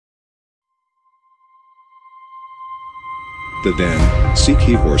The then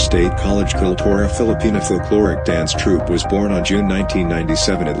SSC-KFFDT State College Cultura Filipina folkloric dance troupe was born on June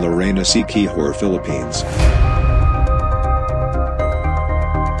 1997 at Lorena, SSC-KFFDT, Philippines.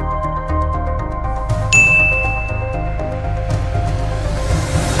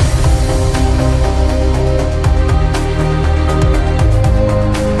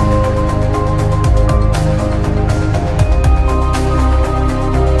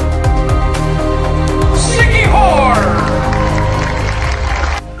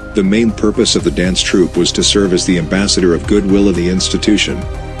 The main purpose of the dance troupe was to serve as the ambassador of goodwill of the institution.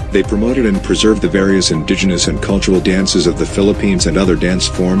 They promoted and preserved the various indigenous and cultural dances of the Philippines and other dance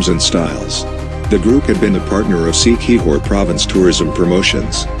forms and styles. The group had been the partner of SSC-KFFDT Province Tourism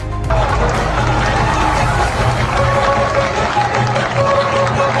Promotions.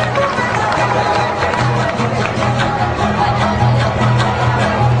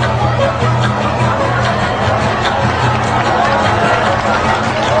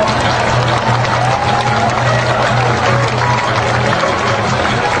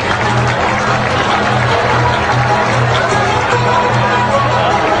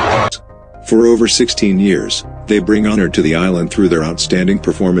 For over 16 years, they bring honor to the island through their outstanding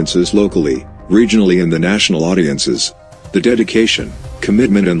performances locally, regionally and the national audiences. The dedication,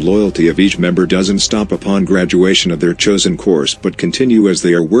 commitment and loyalty of each member doesn't stop upon graduation of their chosen course but continue as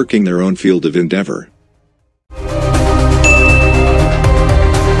they are working their own field of endeavor.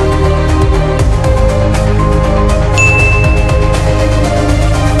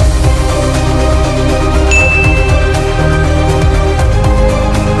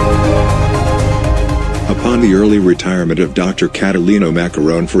 Upon the early retirement of Dr. Catalino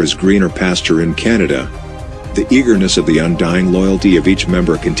Macaron for his greener pasture in Canada, the eagerness of the undying loyalty of each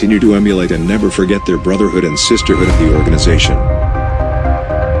member continue to emulate and never forget their brotherhood and sisterhood of the organization.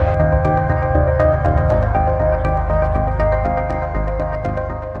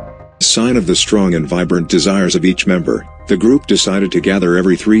 A sign of the strong and vibrant desires of each member, the group decided to gather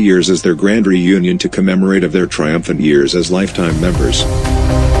every 3 years as their grand reunion to commemorate of their triumphant years as lifetime members.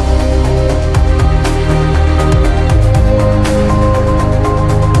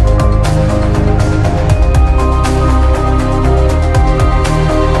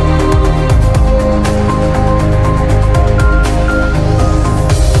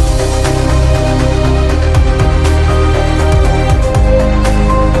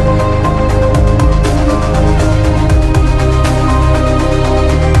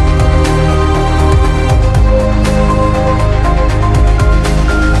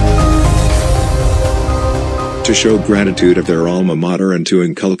 To show gratitude of their alma mater and to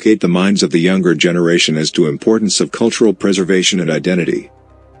inculcate the minds of the younger generation as to importance of cultural preservation and identity.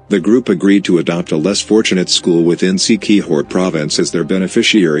 The group agreed to adopt a less fortunate school within SSC-KFFDT province as their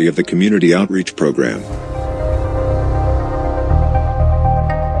beneficiary of the community outreach program.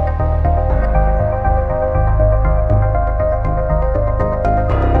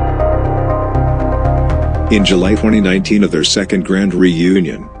 In July 2019 of their second grand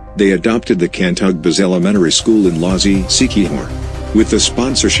reunion, they adopted the Cantugbas Elementary School in Lazi, SSC-KFFDT. With the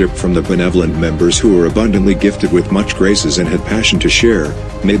sponsorship from the benevolent members who were abundantly gifted with much graces and had passion to share,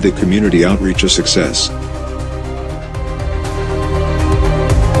 made the community outreach a success.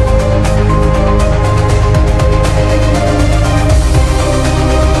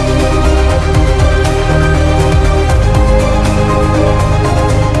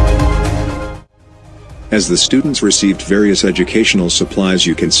 As the students received various educational supplies,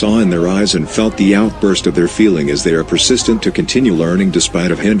 you can saw in their eyes and felt the outburst of their feeling as they are persistent to continue learning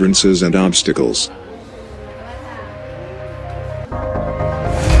despite of hindrances and obstacles.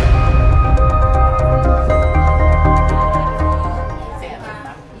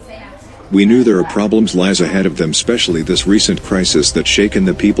 We knew there are problems lies ahead of them, especially this recent crisis that's shaken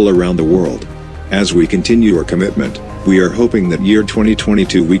the people around the world. As we continue our commitment, we are hoping that year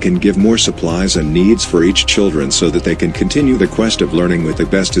 2022 we can give more supplies and needs for each children so that they can continue the quest of learning with the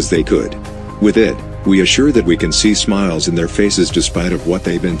best as they could. With it, we assure that we can see smiles in their faces despite of what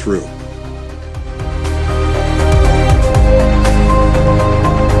they've been through.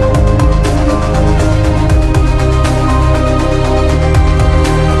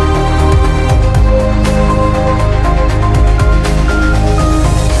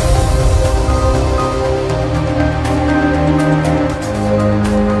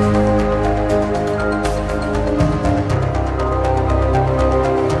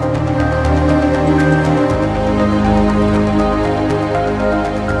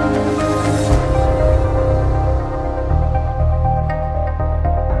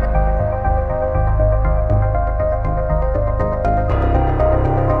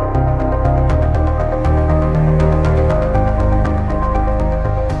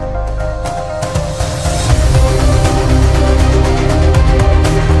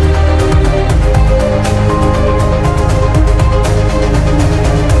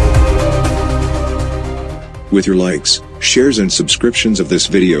 With your likes, shares and subscriptions of this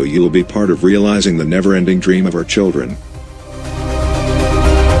video, you will be part of realizing the never-ending dream of our children.